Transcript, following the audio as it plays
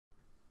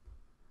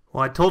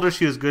Well, I told her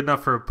she was good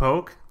enough for a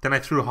poke, then I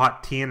threw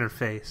hot tea in her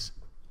face.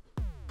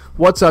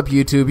 What's up,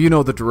 YouTube? You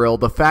know the drill.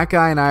 The Fat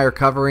Guy and I are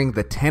covering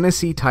the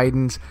Tennessee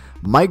Titans,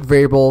 Mike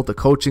Vrabel, the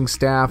coaching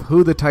staff,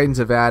 who the Titans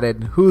have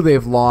added, who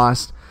they've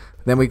lost.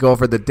 Then we go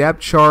over the depth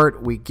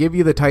chart. We give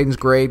you the Titans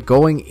grade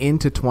going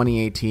into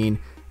 2018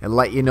 and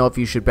let you know if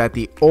you should bet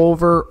the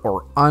over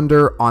or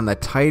under on the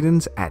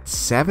Titans at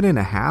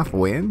 7.5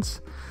 wins.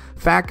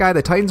 Fat Guy,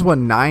 the Titans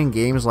won 9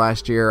 games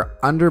last year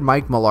under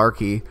Mike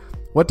Mularkey.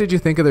 What did you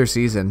think of their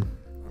season?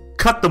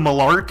 Cut the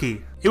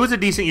malarkey. It was a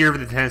decent year for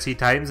the Tennessee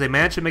Titans. They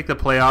managed to make the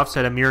playoffs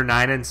at a mere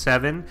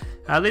 9-7.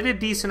 They did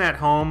decent at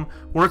home,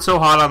 weren't so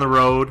hot on the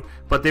road,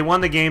 but they won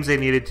the games they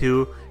needed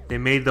to. They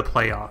made the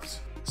playoffs.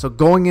 So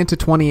going into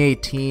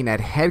 2018, at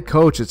head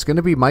coach, it's going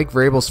to be Mike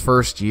Vrabel's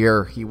first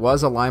year. He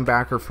was a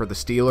linebacker for the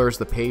Steelers,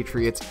 the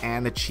Patriots,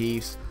 and the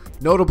Chiefs.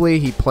 Notably,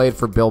 he played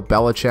for Bill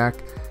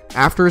Belichick.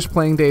 After his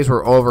playing days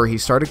were over, he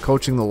started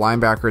coaching the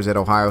linebackers at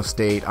Ohio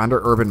State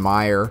under Urban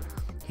Meyer.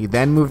 He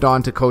then moved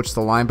on to coach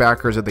the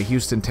linebackers of the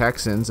Houston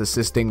Texans,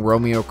 assisting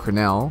Romeo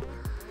Crennel.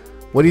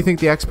 What do you think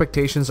the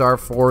expectations are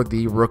for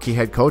the rookie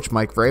head coach,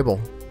 Mike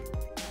Vrabel?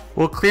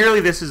 Well, clearly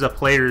this is a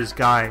player's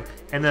guy,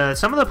 and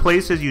some of the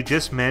places you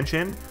just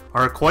mentioned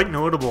are quite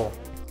notable.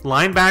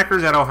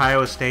 Linebackers at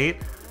Ohio State,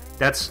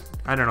 that's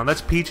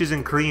peaches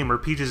and cream or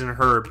peaches and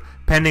herb,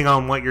 depending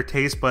on what your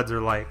taste buds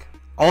are like.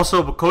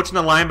 Also, coaching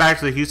the linebackers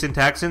of the Houston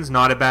Texans,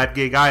 not a bad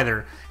gig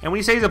either. And when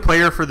you say he's a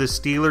player for the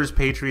Steelers,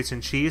 Patriots,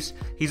 and Chiefs,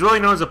 he's really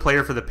known as a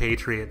player for the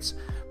Patriots,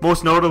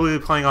 most notably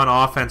playing on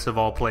offense of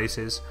all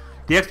places.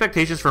 The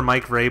expectations for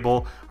Mike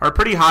Vrabel are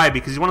pretty high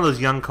because he's one of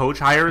those young coach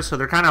hires, so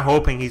they're kind of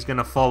hoping he's going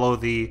to follow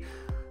the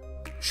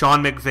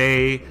Sean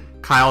McVay,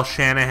 Kyle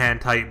Shanahan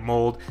type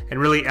mold and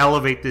really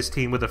elevate this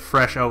team with a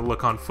fresh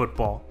outlook on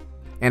football.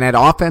 And at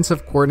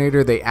offensive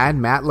coordinator, they add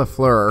Matt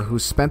LaFleur, who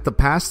spent the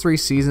past 3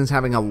 seasons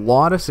having a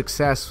lot of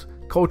success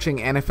coaching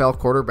NFL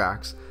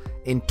quarterbacks.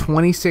 In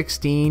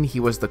 2016, he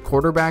was the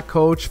quarterback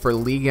coach for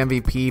league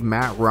MVP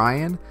Matt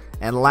Ryan,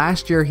 and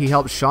last year he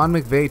helped Sean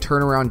McVay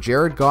turn around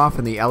Jared Goff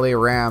and the LA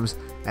Rams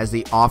as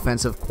the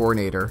offensive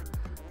coordinator.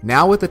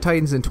 Now with the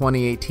Titans in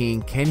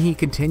 2018, can he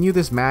continue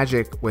this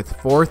magic with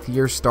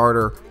 4th-year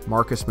starter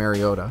Marcus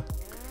Mariota?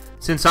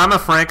 Since I'm a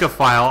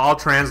Francophile, I'll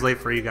translate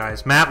for you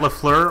guys. Matt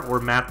LaFleur,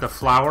 or Matt the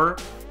Flower.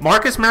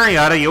 Marcus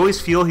Mariota, you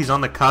always feel he's on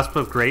the cusp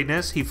of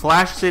greatness. He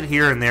flashes it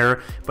here and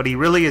there, but he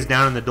really is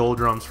down in the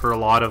doldrums for a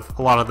lot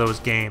of those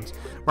games.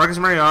 Marcus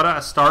Mariota,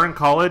 a star in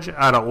college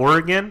out of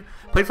Oregon,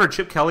 played for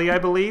Chip Kelly, I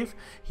believe.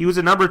 He was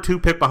a number 2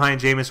 pick behind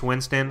Jameis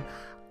Winston.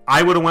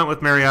 I would have went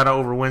with Mariota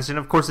over Winston.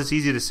 Of course, it's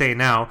easy to say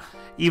now,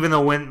 even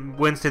though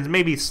Winston's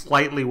maybe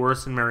slightly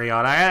worse than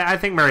Mariota. I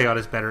think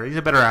Mariota's better. He's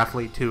a better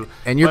athlete, too.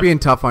 And you're being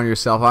tough on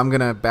yourself. I'm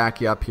going to back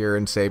you up here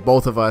and say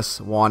both of us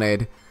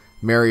wanted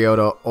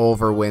Mariota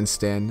over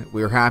Winston.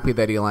 We were happy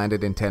that he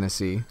landed in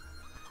Tennessee.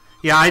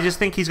 Yeah, I just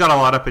think he's got a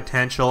lot of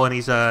potential, and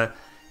he's a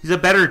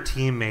better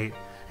teammate.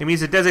 I mean,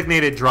 he's a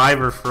designated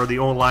driver for the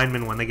old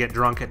linemen when they get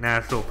drunk at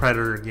Nashville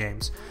Predator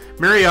games.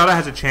 Mariota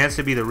has a chance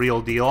to be the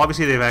real deal.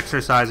 Obviously, they've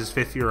exercised his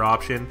 5th-year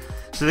option,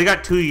 so they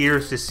got 2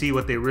 years to see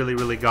what they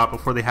really got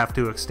before they have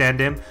to extend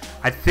him.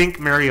 I think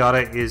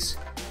Mariota is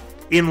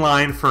in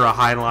line for a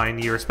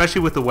highline year,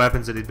 especially with the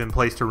weapons that have been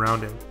placed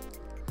around him.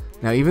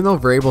 Now, even though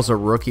Vrabel's a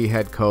rookie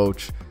head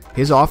coach,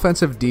 his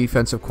offensive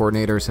defensive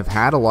coordinators have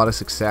had a lot of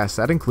success.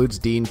 That includes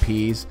Dean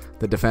Pease,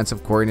 the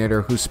defensive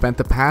coordinator, who spent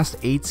the past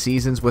 8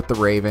 seasons with the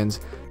Ravens,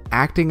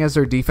 acting as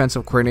their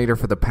defensive coordinator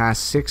for the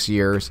past 6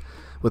 years.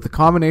 With the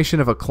combination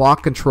of a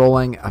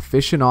clock-controlling,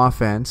 efficient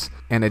offense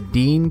and a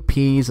Dean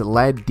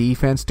Pease-led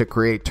defense to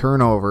create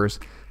turnovers,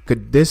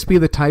 could this be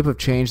the type of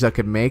change that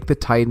could make the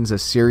Titans a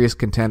serious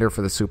contender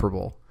for the Super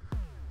Bowl?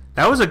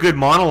 That was a good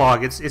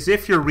monologue. It's as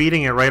if you're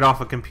reading it right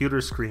off a computer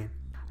screen.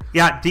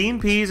 Yeah, Dean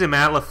Pease and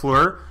Matt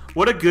LaFleur,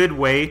 what a good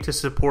way to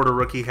support a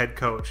rookie head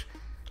coach.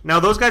 Now,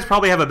 those guys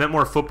probably have a bit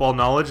more football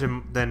knowledge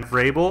than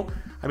Vrabel.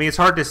 I mean, it's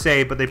hard to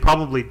say, but they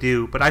probably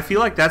do. But I feel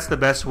like that's the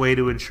best way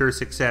to ensure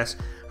success.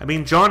 I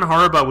mean, John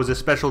Harbaugh was a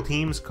special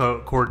teams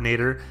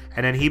coordinator,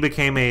 and then he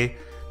became a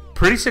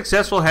pretty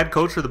successful head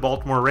coach for the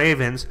Baltimore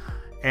Ravens.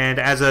 And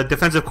as a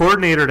defensive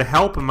coordinator to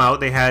help him out,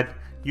 they had,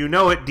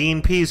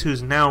 Dean Pease,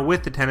 who's now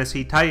with the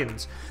Tennessee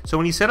Titans. So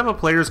when you set up a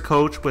player's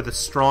coach with a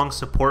strong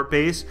support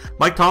base,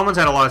 Mike Tomlin's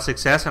had a lot of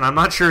success, and I'm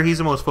not sure he's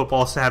the most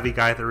football savvy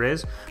guy there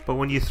is, but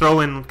when you throw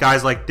in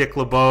guys like Dick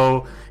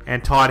LeBeau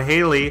and Todd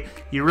Haley,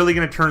 you're really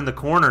going to turn the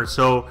corner.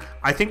 So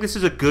I think this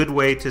is a good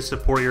way to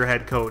support your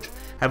head coach.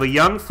 Have a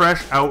young,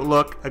 fresh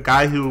outlook, a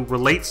guy who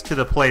relates to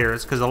the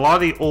players, because a lot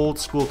of the old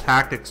school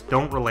tactics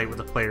don't relate with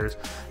the players.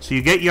 So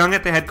you get young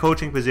at the head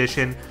coaching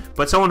position,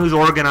 but someone who's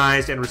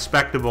organized and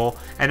respectable.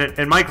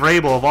 And Mike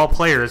Vrabel, of all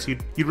players,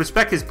 you'd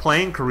respect his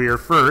playing career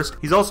first.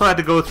 He's also had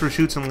to go through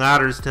chutes and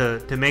ladders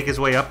to make his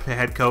way up to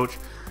head coach.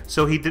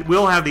 So he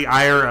will have the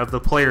ire of the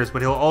players,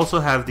 but he'll also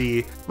have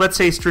the, let's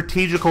say,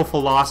 strategical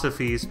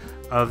philosophies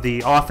of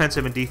the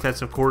offensive and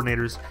defensive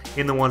coordinators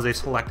in the ones they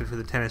selected for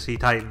the Tennessee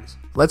Titans.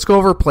 Let's go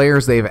over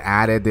players they've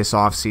added this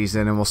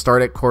offseason, and we'll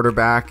start at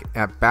quarterback.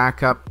 At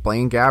backup,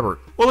 Blaine Gabbert.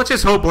 Well, let's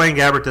just hope Blaine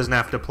Gabbert doesn't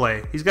have to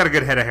play. He's got a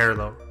good head of hair,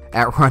 though.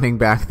 At running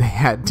back, they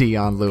had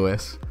Dion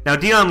Lewis. Now,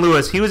 Dion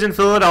Lewis, he was in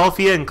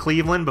Philadelphia and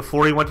Cleveland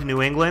before he went to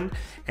New England,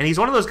 and he's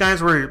one of those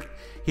guys where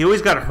he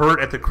always got hurt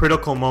at the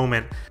critical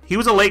moment. He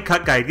was a late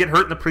cut guy. He'd get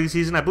hurt in the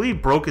preseason. I believe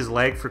he broke his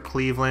leg for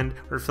Cleveland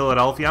or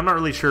Philadelphia. I'm not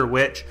really sure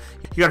which.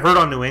 He got hurt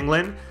on New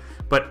England,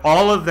 but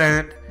all of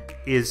that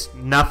is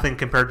nothing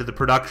compared to the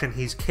production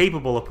he's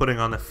capable of putting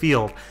on the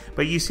field.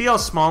 But you see how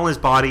small his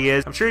body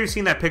is. I'm sure you've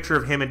seen that picture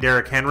of him and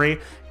Derrick Henry.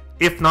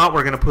 If not,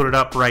 we're going to put it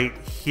up right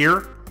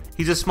here.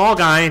 He's a small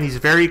guy, and he's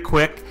very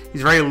quick.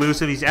 He's very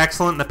elusive. He's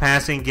excellent in the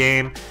passing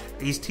game.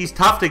 He's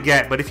tough to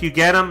get, but if you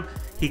get him,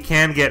 he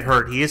can get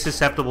hurt. He is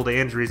susceptible to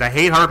injuries. I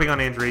hate harping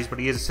on injuries, but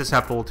he is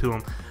susceptible to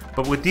them.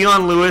 But with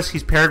Dion Lewis,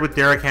 he's paired with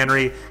Derrick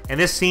Henry, and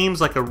this seems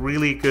like a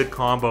really good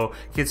combo,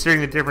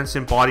 considering the difference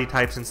in body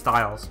types and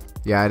styles.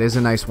 Yeah, it is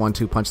a nice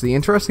 1-2 punch. The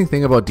interesting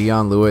thing about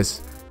Dion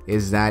Lewis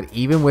is that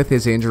even with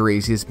his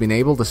injuries, he's been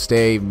able to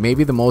stay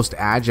maybe the most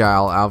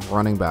agile of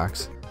running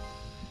backs.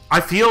 I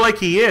feel like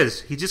he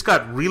is. He just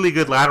got really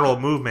good lateral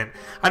movement.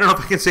 I don't know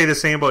if I can say the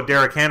same about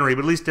Derrick Henry,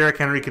 but at least Derrick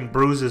Henry can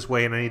bruise his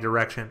way in any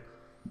direction.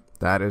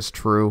 That is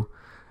true.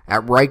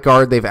 At right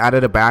guard, they've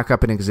added a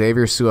backup in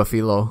Xavier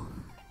Su'a-Filo.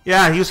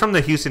 Yeah, he was from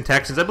the Houston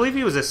Texans. I believe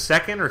he was a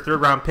second or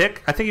third round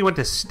pick. I think he went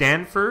to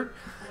Stanford.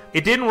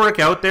 It didn't work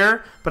out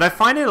there, but I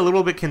find it a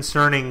little bit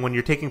concerning when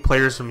you're taking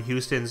players from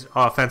Houston's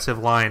offensive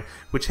line,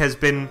 which has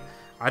been,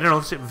 I don't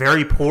know,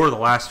 very poor the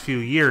last few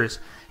years.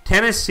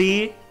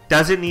 Tennessee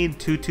doesn't need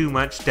too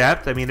much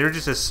depth. I mean, they're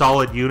just a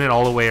solid unit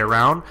all the way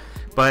around,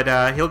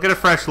 but he'll get a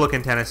fresh look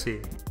in Tennessee.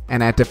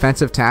 And at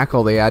defensive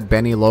tackle, they add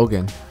Benny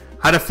Logan.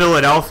 Out of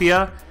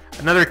Philadelphia,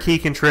 another key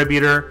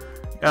contributor,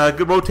 a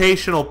good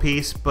rotational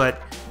piece,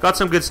 but got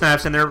some good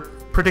snaps in there,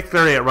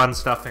 particularly at run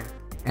stuffing.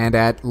 And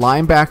at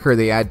linebacker,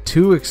 they add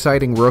 2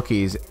 exciting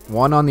rookies,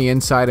 one on the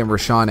inside in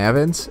Rashaan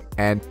Evans,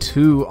 and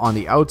 2 on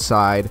the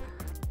outside,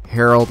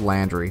 Harold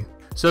Landry.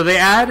 So they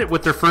add,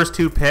 with their first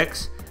 2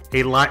 picks,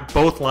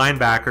 both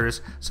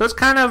linebackers. So it's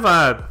kind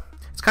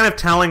of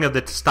telling of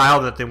the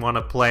style that they want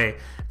to play.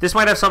 This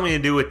might have something to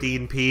do with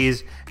Dean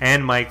Pease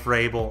and Mike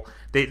Vrabel.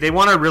 They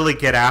want to really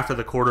get after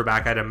the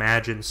quarterback, I'd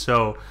imagine.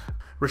 So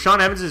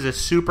Rashaan Evans is a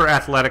super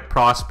athletic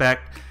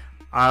prospect.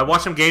 I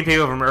watched some game tape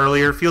of him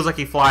earlier. Feels like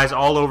he flies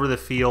all over the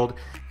field.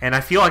 And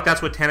I feel like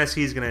that's what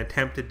Tennessee is going to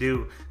attempt to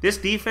do. This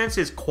defense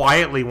is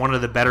quietly one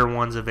of the better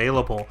ones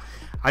available.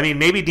 I mean,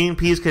 maybe Dean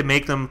Pease could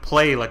make them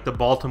play like the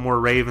Baltimore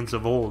Ravens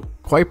of old.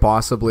 Quite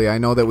possibly. I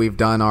know that we've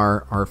done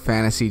our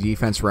fantasy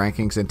defense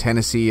rankings, and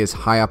Tennessee is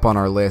high up on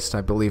our list, I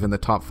believe in the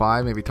top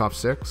 5, maybe top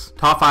 6.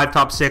 Top 5,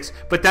 top 6.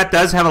 But that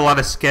does have a lot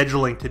of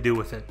scheduling to do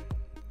with it.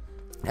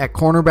 At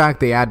cornerback,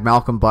 they add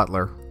Malcolm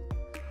Butler.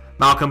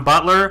 Malcolm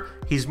Butler,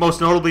 he's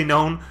most notably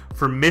known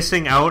for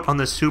missing out on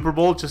the Super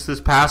Bowl, just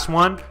this past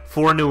one,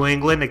 for New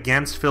England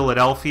against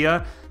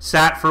Philadelphia.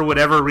 Sat for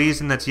whatever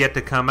reason that's yet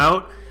to come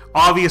out.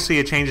 Obviously,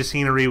 a change of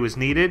scenery was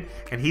needed,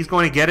 and he's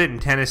going to get it in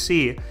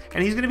Tennessee.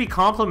 And he's going to be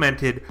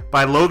complemented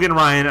by Logan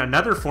Ryan,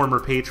 another former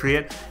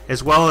Patriot,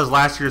 as well as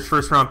last year's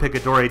first-round pick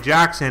Adoree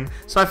Jackson.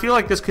 So I feel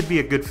like this could be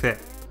a good fit.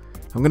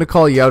 I'm going to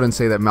call you out and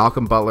say that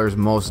Malcolm Butler is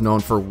most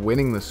known for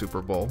winning the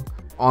Super Bowl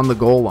on the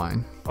goal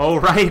line. Oh,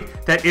 right.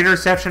 That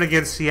interception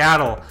against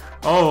Seattle.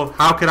 Oh,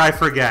 how could I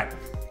forget?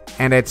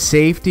 And at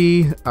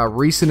safety, a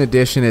recent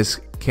addition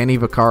is Kenny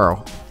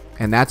Vaccaro.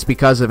 And that's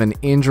because of an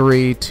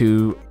injury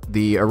to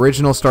the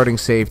original starting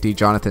safety,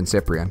 Jonathan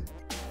Cyprien.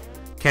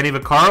 Kenny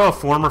Vaccaro, a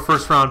former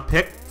first-round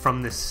pick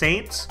from the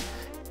Saints.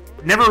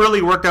 Never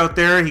really worked out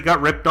there. He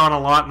got ripped on a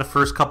lot in the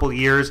first couple of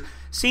years.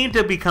 Seemed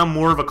to become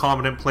more of a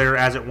competent player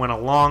as it went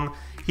along.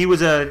 He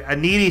was a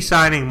needy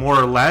signing, more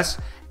or less.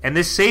 And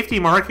this safety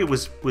market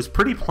was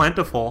pretty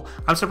plentiful.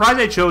 I'm surprised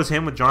I chose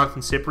him when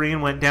Jonathan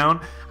Cyprien went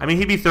down. I mean,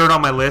 he'd be third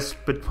on my list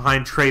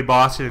behind Trey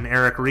Boston and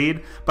Eric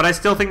Reed. But I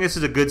still think this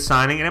is a good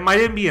signing, and it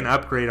might even be an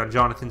upgrade on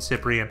Jonathan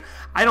Cyprien.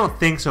 I don't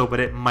think so, but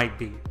it might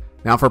be.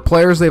 Now for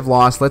players they've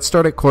lost, let's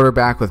start at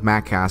quarterback with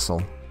Matt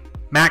Castle.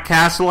 Matt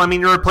Castle, I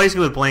mean, you're replacing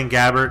with Blaine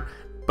Gabbert.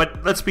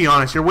 But let's be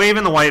honest, you're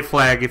waving the white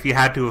flag if you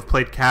had to have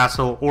played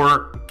Castle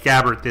or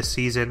Gabbert this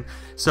season.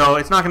 So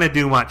it's not going to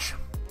do much.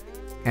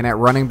 And at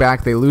running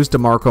back, they lose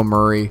DeMarco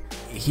Murray.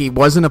 He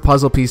wasn't a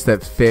puzzle piece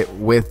that fit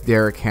with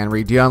Derrick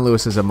Henry. Dion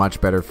Lewis is a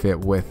much better fit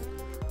with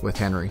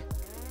Henry.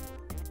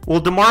 Well,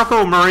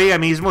 DeMarco Murray, I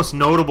mean, he's most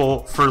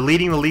notable for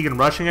leading the league in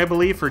rushing, I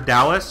believe, for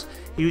Dallas.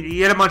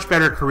 He had a much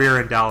better career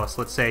in Dallas,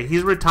 let's say.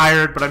 He's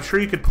retired, but I'm sure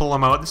you could pull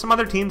him out. Some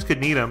other teams could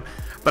need him.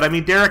 But, I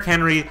mean, Derrick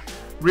Henry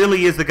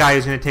really is the guy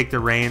who's going to take the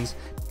reins.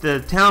 The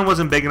town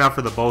wasn't big enough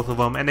for the both of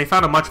them, and they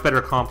found a much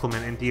better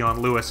complement in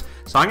Dion Lewis.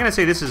 So I'm going to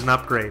say this is an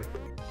upgrade.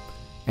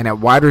 And at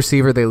wide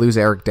receiver, they lose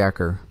Eric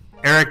Decker.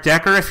 Eric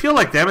Decker, I feel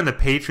like them and the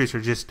Patriots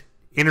are just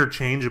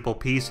interchangeable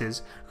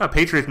pieces.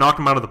 Patriots knocked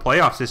him out of the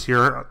playoffs this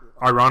year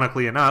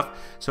ironically enough.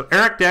 So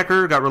Eric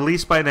Decker got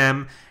released by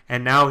them,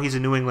 and now he's a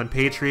New England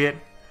Patriot.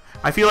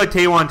 I feel like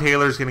Taywan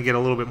Taylor is going to get a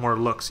little bit more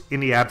looks in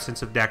the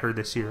absence of Decker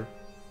this year.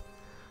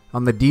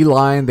 On the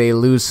D-line, they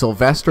lose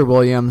Sylvester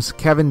Williams,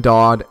 Kevin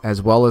Dodd,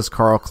 as well as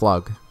Carl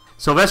Klug.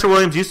 Sylvester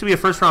Williams used to be a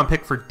first-round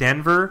pick for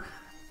Denver.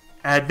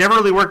 It never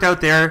really worked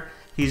out there.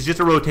 He's just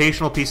a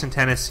rotational piece in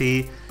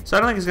Tennessee, so I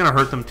don't think he's going to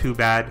hurt them too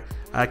bad.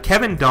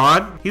 Kevin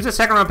Dodd, he was a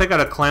second-round pick out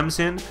of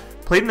Clemson.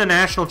 Played in the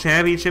national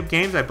championship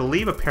games, I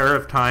believe, a pair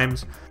of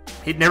times.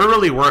 It never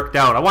really worked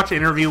out. I watched an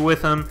interview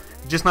with him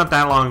just not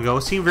that long ago.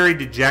 Seemed very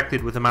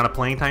dejected with the amount of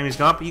playing time he's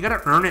got, but you got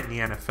to earn it in the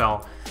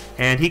NFL.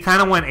 And he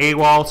kind of went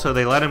AWOL, so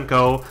they let him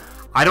go.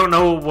 I don't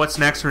know what's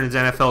next for his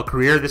NFL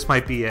career. This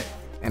might be it.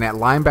 And at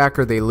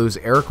linebacker, they lose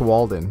Eric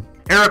Walden.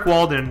 Eric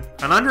Walden,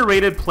 an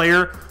underrated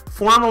player,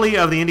 formerly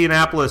of the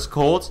Indianapolis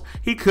Colts.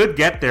 He could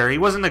get there. He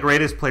wasn't the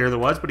greatest player there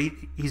was, but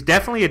he's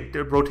definitely a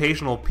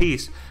rotational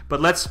piece.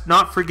 But let's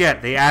not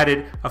forget, they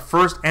added a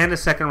first and a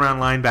second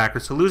round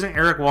linebacker. So losing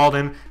Eric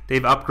Walden,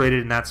 they've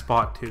upgraded in that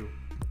spot too.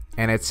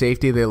 And at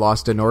safety, they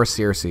lost to Norris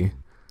Searcy.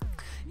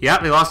 Yeah,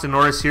 they lost to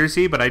Norris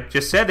Searcy, but I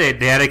just said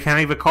they had a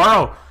Kenny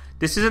Vaccaro.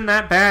 This isn't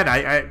that bad.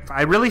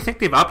 I really think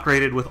they've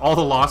upgraded with all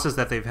the losses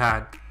that they've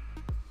had.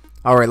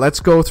 All right, let's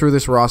go through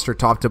this roster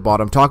top to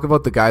bottom. Talk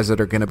about the guys that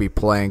are going to be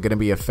playing, going to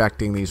be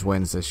affecting these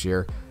wins this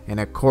year. And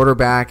at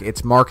quarterback,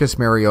 it's Marcus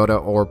Mariota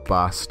or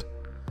bust.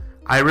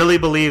 I really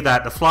believe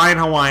that. The Flying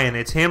Hawaiian,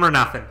 it's him or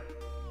nothing.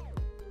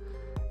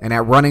 And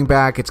at running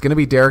back, it's going to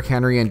be Derrick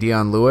Henry and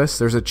Dion Lewis.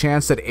 There's a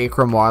chance that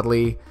Akram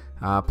Wadley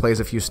plays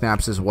a few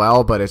snaps as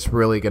well, but it's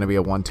really going to be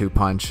a 1-2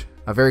 punch.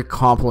 A very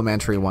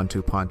complimentary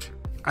 1-2 punch.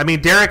 I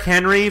mean, Derrick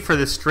Henry for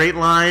the straight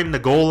line, the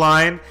goal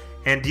line,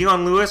 and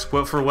Dion Lewis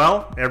for,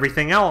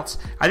 everything else.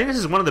 I think this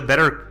is one of the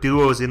better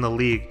duos in the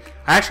league.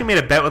 I actually made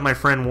a bet with my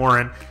friend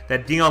Warren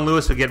that Dion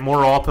Lewis would get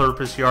more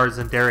all-purpose yards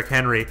than Derrick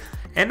Henry,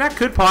 and that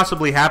could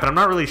possibly happen. I'm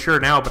not really sure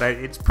now, but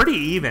it's pretty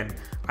even.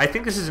 I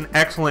think this is an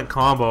excellent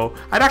combo.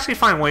 I'd actually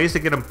find ways to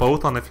get them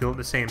both on the field at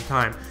the same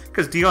time,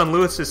 because Dion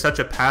Lewis is such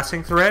a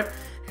passing threat,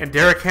 and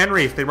Derrick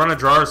Henry, if they run a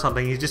draw or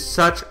something, he's just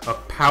such a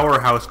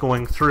powerhouse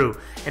going through.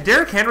 And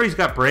Derrick Henry's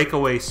got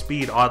breakaway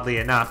speed, oddly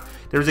enough.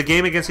 There was a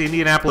game against the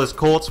Indianapolis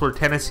Colts where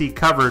Tennessee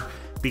covered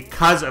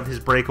because of his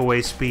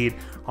breakaway speed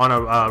on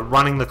a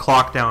running the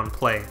clock down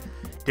play.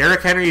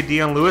 Derrick Henry and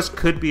Dion Lewis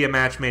could be a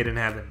match made in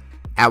heaven.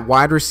 At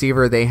wide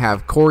receiver, they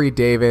have Corey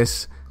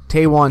Davis,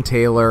 Taywan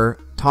Taylor,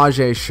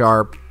 Tajay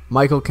Sharp,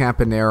 Michael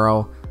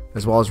Campanaro,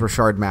 as well as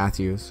Rashard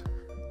Matthews.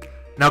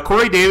 Now,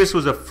 Corey Davis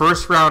was a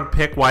first-round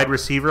pick wide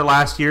receiver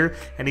last year,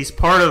 and he's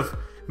part of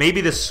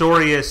maybe the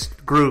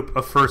sorriest group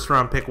of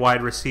first-round pick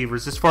wide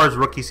receivers as far as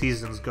rookie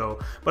seasons go.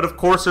 But, of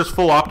course, there's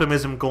full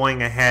optimism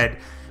going ahead.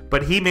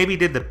 But he maybe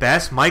did the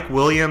best. Mike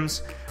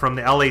Williams from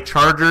the LA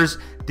Chargers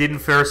didn't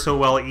fare so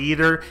well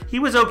either. He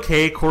was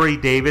okay, Corey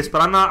Davis,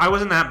 but I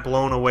wasn't that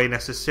blown away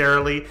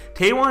necessarily.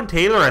 Taywan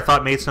Taylor, I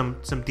thought, made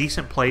some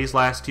decent plays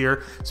last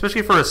year,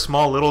 especially for a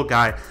small little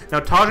guy. Now,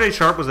 Tajay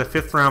Sharp was a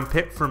 5th-round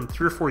pick from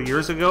 3 or 4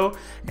 years ago,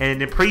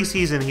 and in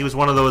preseason, he was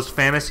one of those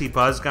fantasy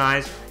buzz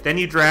guys. Then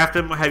you draft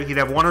him, he'd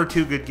have 1 or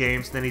 2 good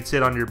games, then he'd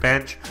sit on your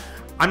bench.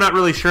 I'm not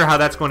really sure how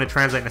that's going to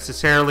translate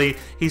necessarily.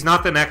 He's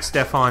not the next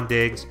Stephon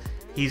Diggs.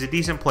 He's a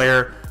decent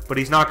player, but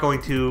he's not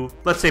going to,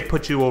 let's say,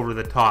 put you over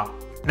the top.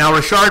 Now,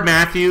 Rashard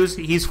Matthews,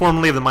 he's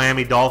formerly of the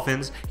Miami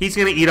Dolphins. He's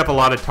going to eat up a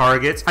lot of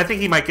targets. I think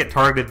he might get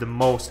targeted the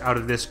most out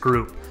of this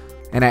group.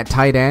 And at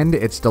tight end,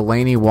 it's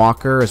Delaney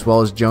Walker as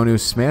well as Jonnu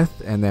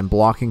Smith, and then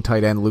blocking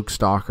tight end Luke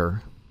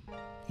Stalker.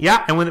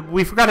 Yeah, and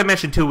we forgot to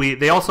mention, too,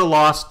 they also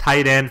lost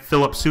tight end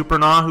Philip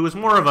Supernaw, who was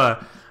more of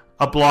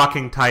a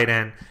blocking tight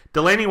end.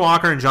 Delaney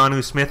Walker and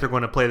Jonnu Smith are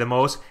going to play the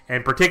most, and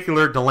in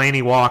particular,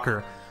 Delaney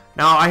Walker.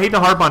 Now, I hate to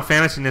harp on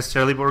fantasy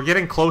necessarily, but we're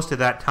getting close to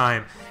that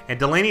time. And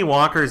Delaney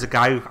Walker is a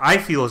guy who I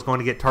feel is going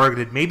to get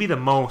targeted maybe the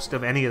most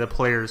of any of the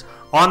players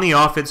on the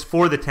offense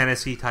for the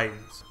Tennessee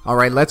Titans. All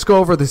right, let's go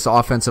over this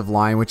offensive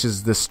line, which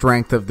is the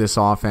strength of this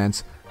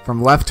offense.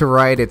 From left to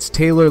right, it's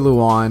Taylor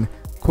Lewan,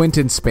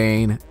 Quinton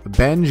Spain,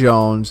 Ben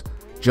Jones,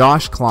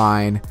 Josh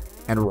Klein,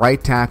 and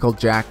right tackle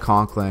Jack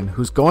Conklin,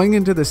 who's going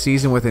into the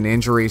season with an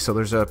injury, so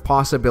there's a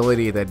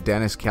possibility that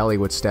Dennis Kelly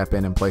would step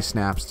in and play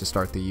snaps to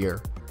start the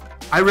year.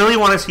 I really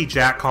want to see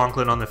Jack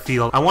Conklin on the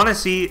field. I want to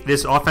see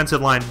this offensive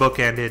line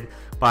bookended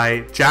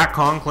by Jack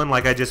Conklin,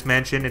 like I just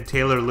mentioned, and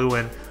Taylor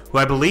Lewan, who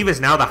I believe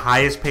is now the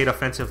highest paid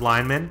offensive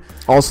lineman.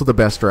 Also the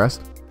best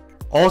dressed.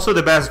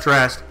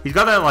 He's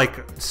got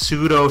that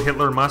pseudo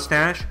Hitler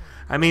mustache.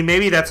 I mean,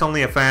 maybe that's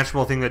only a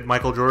fashionable thing that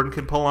Michael Jordan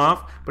can pull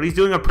off, but he's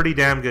doing a pretty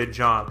damn good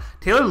job.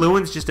 Taylor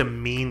Lewan's just a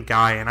mean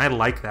guy, and I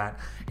like that.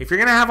 If you're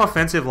going to have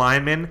offensive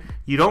linemen,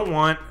 you don't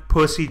want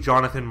pussy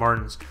Jonathan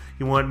Martins.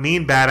 You want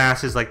mean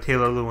badasses like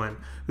Taylor Lewan,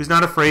 who's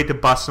not afraid to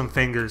bust some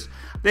fingers.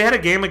 They had a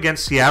game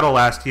against Seattle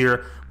last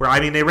year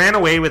where, they ran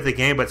away with the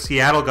game, but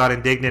Seattle got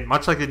indignant,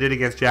 much like they did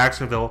against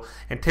Jacksonville,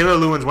 and Taylor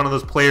Lewan's one of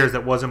those players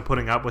that wasn't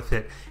putting up with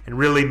it and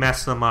really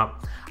messed them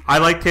up. I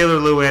like Taylor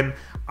Lewin.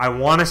 I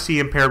want to see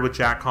him paired with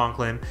Jack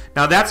Conklin.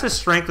 Now, that's the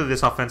strength of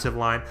this offensive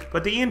line,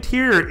 but the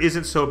interior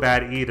isn't so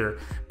bad either.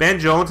 Ben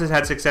Jones has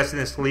had success in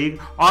this league,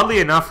 oddly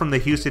enough from the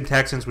Houston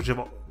Texans, which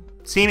have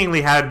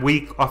seemingly had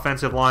weak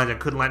offensive lines and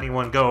couldn't let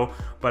anyone go,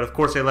 but of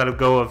course they let him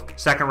go of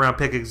second-round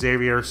pick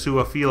Xavier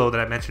Su'a-Filo that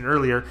I mentioned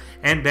earlier,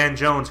 and Ben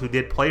Jones, who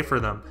did play for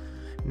them.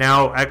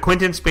 Now, at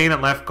Quinton Spain at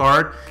left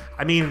guard,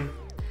 I mean,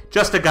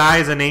 just a guy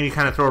is a name you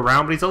kind of throw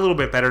around, but he's a little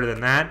bit better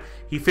than that.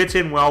 He fits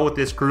in well with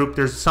this group.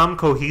 There's some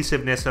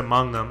cohesiveness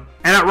among them.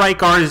 And at right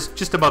guard is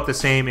just about the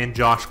same in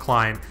Josh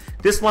Klein.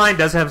 This line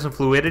does have some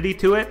fluidity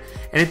to it,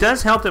 and it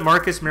does help that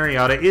Marcus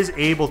Mariota is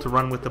able to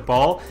run with the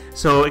ball,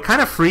 so it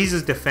kind of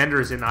freezes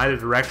defenders in either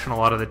direction a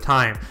lot of the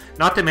time.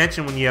 Not to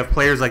mention when you have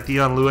players like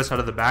Dion Lewis out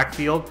of the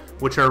backfield,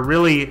 which are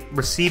really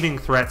receiving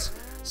threats.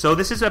 So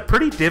this is a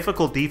pretty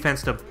difficult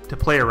defense to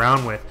play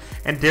around with.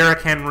 And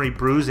Derrick Henry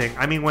bruising.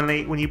 I mean,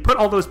 when you put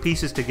all those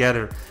pieces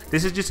together,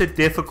 this is just a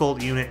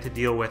difficult unit to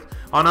deal with.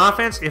 On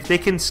offense, if they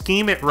can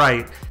scheme it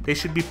right, they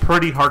should be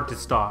pretty hard to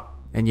stop.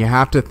 And you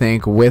have to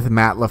think with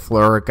Matt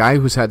LaFleur, a guy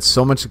who's had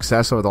so much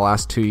success over the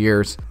last 2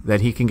 years,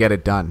 that he can get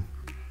it done.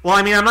 Well,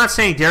 I mean, I'm not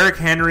saying Derrick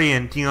Henry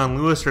and Dion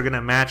Lewis are going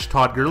to match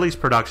Todd Gurley's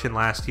production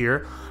last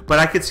year, but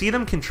I could see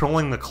them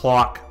controlling the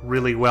clock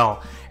really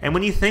well. And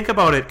when you think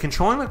about it,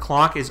 controlling the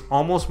clock is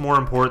almost more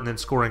important than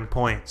scoring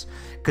points.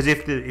 Because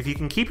if you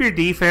can keep your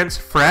defense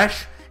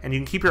fresh and you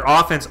can keep your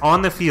offense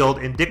on the field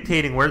and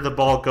dictating where the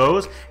ball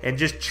goes and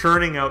just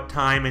churning out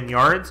time and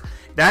yards,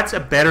 that's a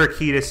better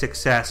key to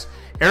success.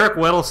 Eric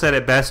Weddle said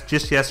it best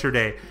just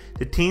yesterday.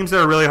 The teams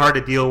that are really hard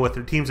to deal with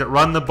are teams that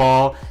run the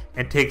ball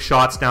and take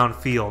shots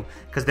downfield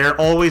because they're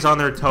always on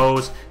their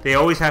toes. They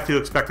always have to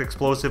expect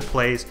explosive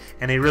plays,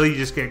 and they really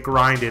just get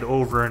grinded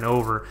over and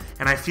over.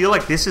 And I feel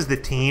like this is the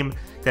team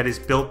that is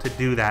built to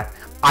do that.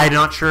 I'm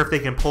not sure if they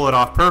can pull it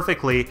off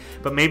perfectly,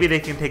 but maybe they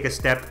can take a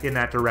step in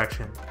that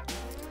direction.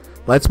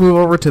 Let's move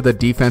over to the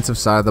defensive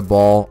side of the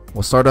ball.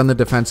 We'll start on the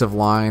defensive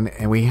line,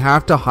 and we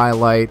have to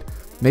highlight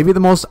maybe the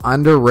most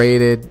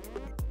underrated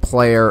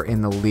player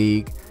in the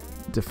league,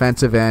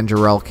 defensive end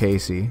Jurrell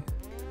Casey.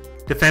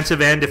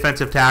 Defensive end,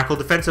 defensive tackle,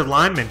 defensive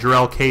lineman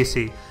Jurrell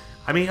Casey.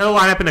 I mean, he'll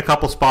line up in a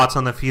couple spots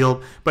on the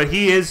field, but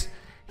he is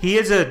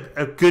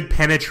a good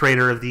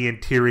penetrator of the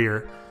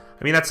interior.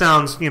 I mean, that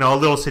sounds, a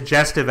little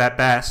suggestive at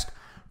best,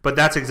 but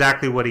that's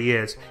exactly what he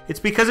is. It's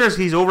because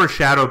he's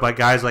overshadowed by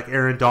guys like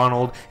Aaron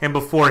Donald and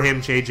before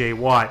him, J.J.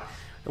 Watt.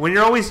 When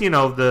you're always,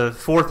 the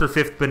fourth or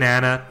fifth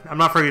banana, I'm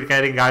not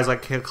forgetting guys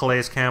like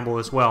Calais Campbell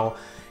as well,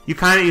 you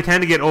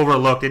tend to get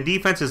overlooked, and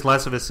defense is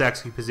less of a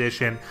sexy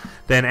position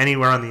than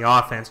anywhere on the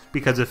offense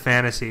because of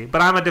fantasy.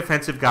 But I'm a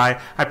defensive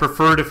guy. I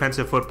prefer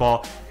defensive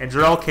football, and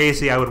Jurrell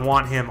Casey, I would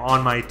want him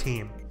on my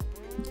team.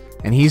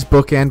 And he's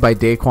bookended by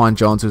Daquan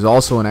Jones, who's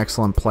also an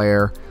excellent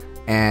player,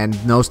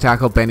 and nose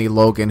tackle Benny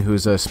Logan,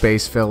 who's a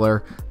space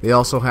filler. They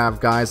also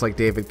have guys like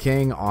David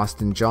King,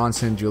 Austin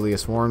Johnson,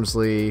 Julius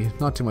Wormsley,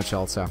 not too much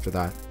else after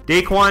that.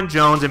 Daquan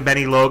Jones and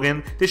Benny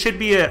Logan, this should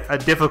be a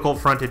difficult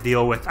front to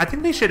deal with. I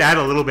think they should add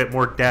a little bit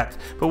more depth,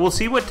 but we'll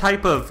see what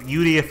type of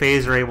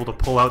UDFAs they're able to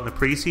pull out in the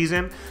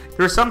preseason.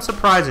 There are some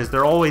surprises,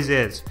 there always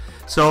is.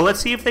 So let's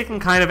see if they can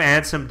kind of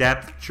add some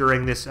depth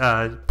during this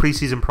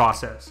preseason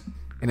process.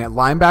 And at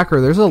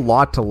linebacker, there's a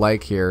lot to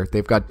like here.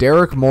 They've got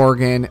Derek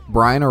Morgan,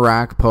 Brian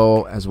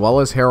Arakpo, as well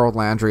as Harold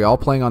Landry all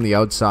playing on the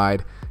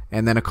outside.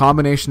 And then a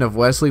combination of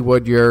Wesley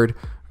Woodyard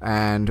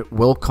and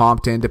Will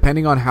Compton,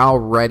 depending on how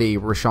ready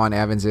Rashaan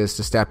Evans is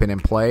to step in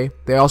and play.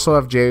 They also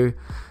have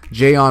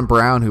Jayon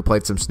Brown, who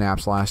played some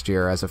snaps last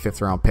year as a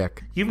fifth-round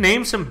pick. You've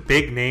named some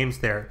big names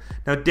there.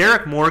 Now,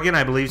 Derek Morgan,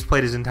 I believe, has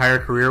played his entire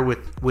career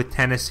with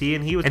Tennessee,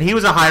 and he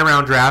was a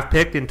high-round draft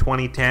pick in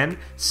 2010.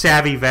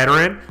 Savvy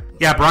veteran.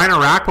 Yeah, Brian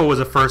Arakpo was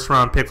a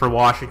first-round pick for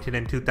Washington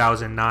in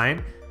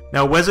 2009.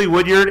 Now, Wesley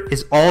Woodyard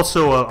is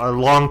also a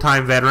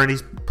long-time veteran.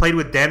 He's played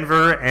with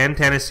Denver and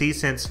Tennessee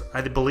since,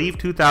 I believe,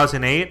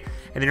 2008.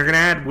 And then you're going to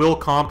add Will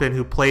Compton,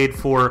 who played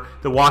for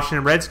the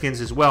Washington Redskins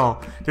as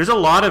well. There's a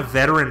lot of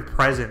veteran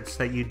presence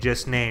that you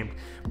just named.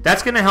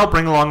 That's going to help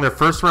bring along their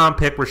first-round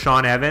pick,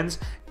 Rashaan Evans,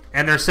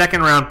 and their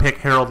second-round pick,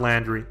 Harold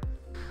Landry.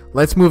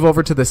 Let's move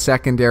over to the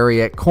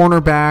secondary. At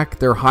cornerback,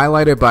 they're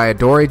highlighted by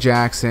Adoree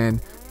Jackson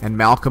and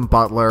Malcolm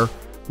Butler.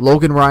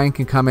 Logan Ryan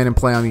can come in and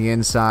play on the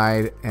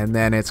inside, and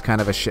then it's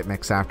kind of a shit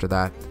mix after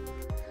that.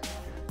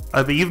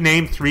 You've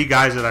named three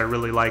guys that I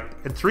really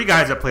liked, and three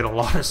guys that played a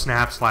lot of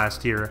snaps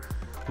last year.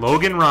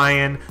 Logan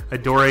Ryan,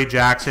 Adoree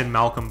Jackson,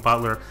 Malcolm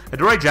Butler.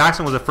 Adoree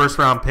Jackson was a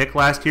first-round pick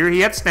last year. He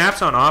had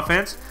snaps on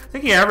offense. I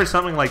think he averaged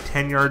something like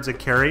 10 yards a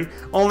carry,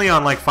 only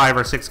on like 5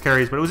 or 6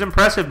 carries, but it was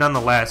impressive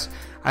nonetheless.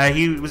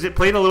 He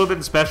played a little bit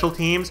in special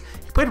teams.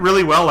 He played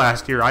really well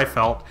last year, I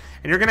felt.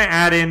 And you're going to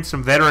add in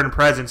some veteran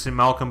presence in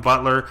Malcolm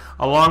Butler,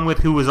 along with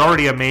who was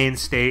already a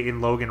mainstay in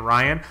Logan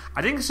Ryan.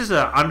 I think this is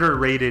an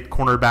underrated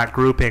cornerback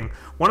grouping,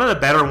 one of the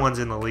better ones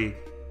in the league.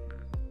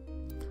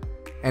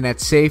 And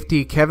at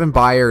safety, Kevin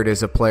Byard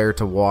is a player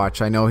to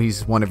watch. I know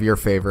he's one of your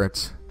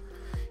favorites.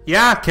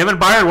 Yeah, Kevin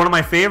Byard, one of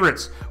my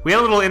favorites. We had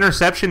a little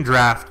interception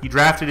draft. You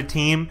drafted a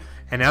team,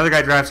 and the other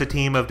guy drafts a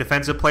team of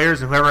defensive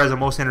players, and whoever has the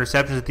most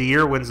interceptions of the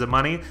year wins the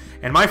money.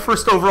 And my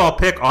first overall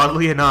pick,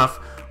 oddly enough,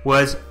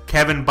 was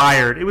Kevin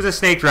Byard. It was a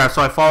snake draft,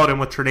 so I followed him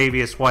with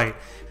Tre'Davious White.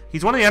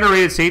 He's one of the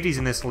underrated safeties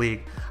in this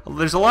league.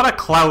 There's a lot of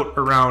clout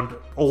around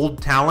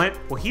old talent.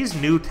 Well, he's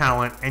new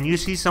talent, and you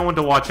see someone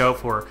to watch out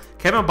for.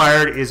 Kevin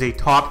Byard is a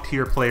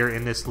top-tier player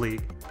in this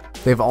league.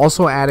 They've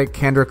also added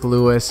Kendrick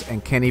Lewis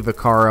and Kenny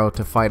Vaccaro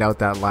to fight out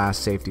that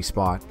last safety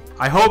spot.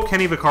 I hope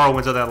Kenny Vaccaro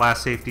wins out that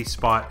last safety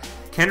spot.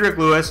 Kendrick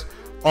Lewis,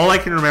 all I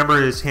can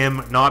remember is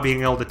him not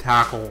being able to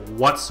tackle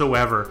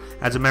whatsoever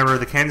as a member of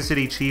the Kansas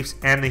City Chiefs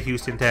and the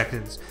Houston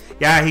Texans.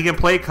 Yeah, he can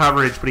play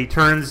coverage, but he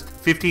turns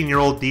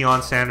 15-year-old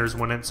Deion Sanders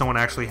when someone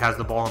actually has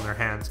the ball in their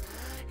hands.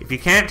 If you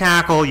can't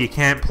tackle, you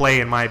can't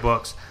play in my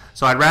books.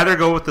 So I'd rather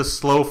go with the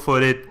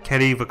slow-footed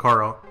Kenny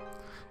Vaccaro.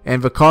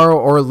 And Vaccaro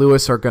or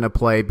Lewis are going to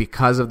play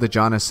because of the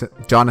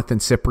Jonathan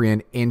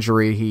Cyprien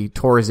injury. He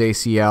tore his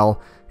ACL.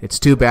 It's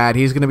too bad.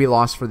 He's going to be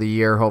lost for the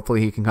year.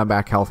 Hopefully he can come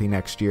back healthy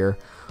next year.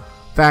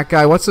 Fat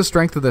Guy, what's the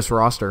strength of this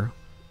roster?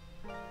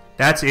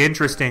 That's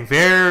interesting.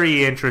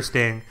 Very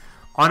interesting.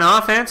 On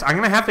offense, I'm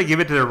going to have to give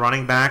it to the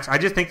running backs. I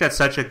just think that's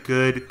such a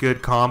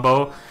good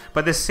combo. But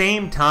at the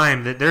same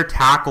time, that their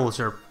tackles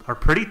are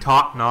pretty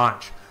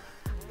top-notch.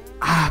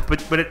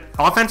 But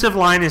offensive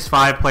line is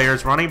 5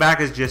 players, running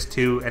back is just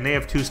 2, and they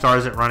have 2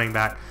 stars at running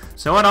back.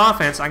 So on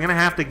offense, I'm going to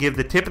have to give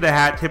the tip of the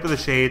hat, tip of the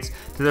shades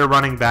to their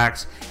running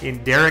backs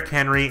in Derrick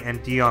Henry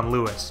and Dion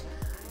Lewis.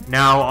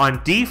 Now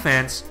on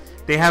defense,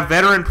 they have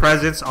veteran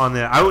presence on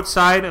the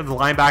outside of the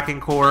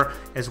linebacking core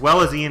as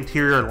well as the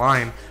interior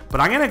line.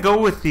 But I'm going to go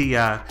with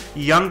the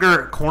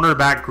younger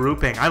cornerback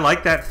grouping. I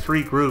like that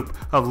 3 group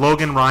of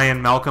Logan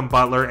Ryan, Malcolm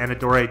Butler, and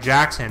Adoree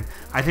Jackson.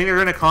 I think they're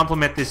going to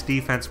complement this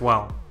defense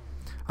well.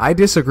 I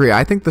disagree.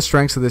 I think the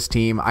strengths of this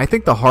team, I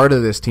think the heart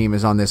of this team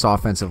is on this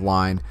offensive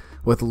line.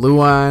 With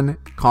Luan,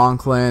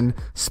 Conklin,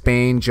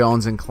 Spain,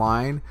 Jones, and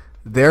Klein,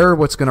 they're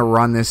what's going to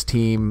run this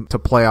team to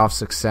playoff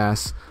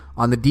success.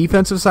 On the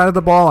defensive side of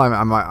the ball,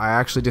 I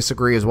actually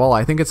disagree as well.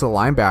 I think it's the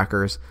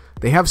linebackers.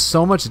 They have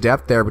so much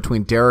depth there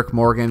between Derek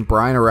Morgan,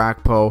 Brian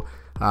Arakpo,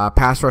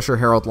 pass rusher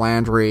Harold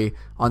Landry.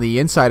 On the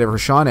inside of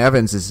Rashaan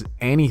Evans is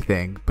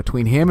anything.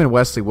 Between him and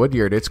Wesley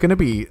Woodyard, it's going to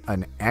be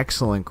an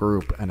excellent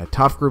group and a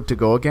tough group to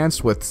go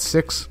against with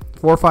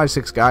 4, 5,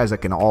 6 guys that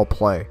can all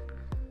play.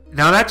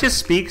 Now that just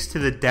speaks to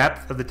the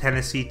depth of the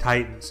Tennessee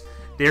Titans.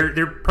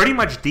 They're pretty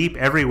much deep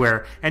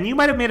everywhere, and you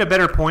might have made a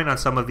better point on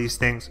some of these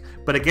things,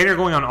 but again, you're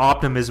going on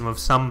optimism of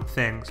some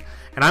things,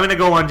 and I'm going to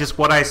go on just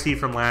what I see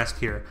from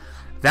last year.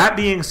 That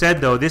being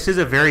said, though, this is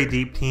a very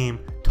deep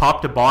team,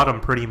 top to bottom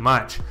pretty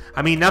much.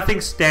 I mean,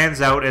 nothing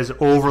stands out as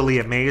overly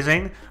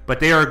amazing, but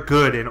they are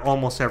good in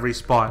almost every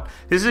spot.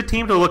 This is a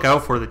team to look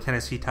out for, the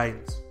Tennessee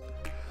Titans.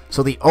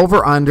 So the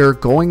over-under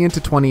going into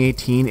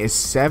 2018 is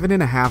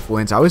 7.5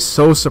 wins. I was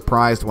so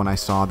surprised when I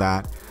saw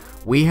that.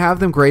 We have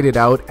them graded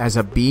out as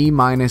a B-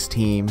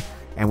 team,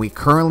 and we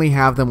currently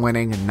have them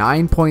winning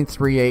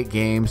 9.38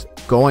 games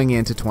going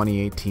into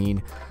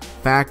 2018.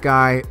 Fat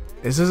Guy,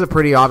 this is a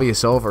pretty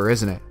obvious over,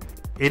 isn't it?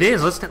 It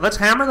is. Let's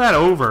hammer that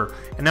over.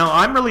 And now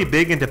I'm really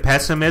big into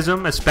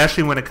pessimism,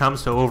 especially when it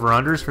comes to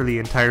over-unders for the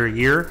entire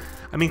year.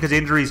 I mean, because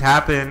injuries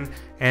happen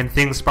and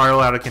things spiral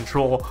out of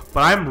control.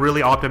 But I'm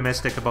really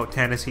optimistic about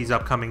Tennessee's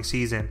upcoming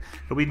season.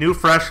 It'll be new,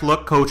 fresh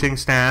look coaching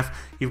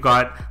staff. You've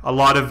got a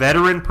lot of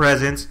veteran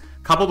presence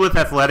coupled with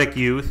athletic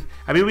youth.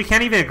 I mean, we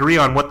can't even agree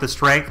on what the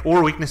strength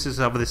or weaknesses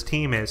of this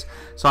team is.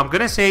 So I'm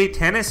going to say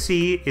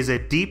Tennessee is a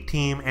deep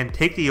team and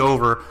take the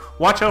over.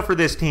 Watch out for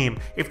this team.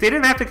 If they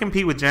didn't have to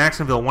compete with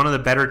Jacksonville, one of the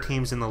better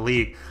teams in the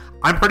league,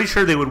 I'm pretty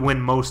sure they would win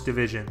most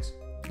divisions.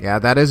 Yeah,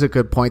 that is a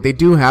good point. They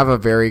do have a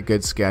very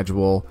good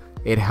schedule.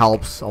 It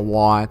helps a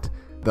lot.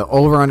 The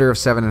over-under of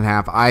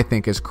 7.5, I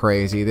think, is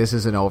crazy. This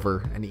is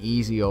an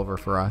easy over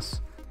for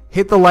us.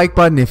 Hit the like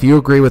button if you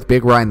agree with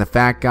Big Ryan the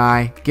Fat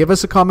Guy. Give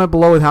us a comment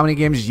below with how many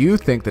games you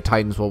think the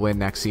Titans will win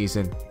next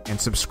season. And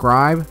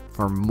subscribe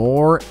for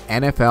more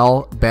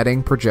NFL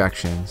betting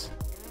projections.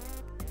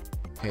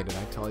 Hey, did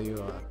I tell you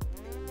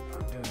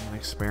I'm doing an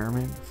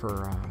experiment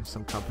for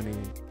some company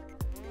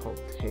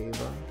called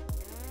Teva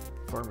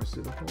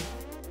Pharmaceuticals?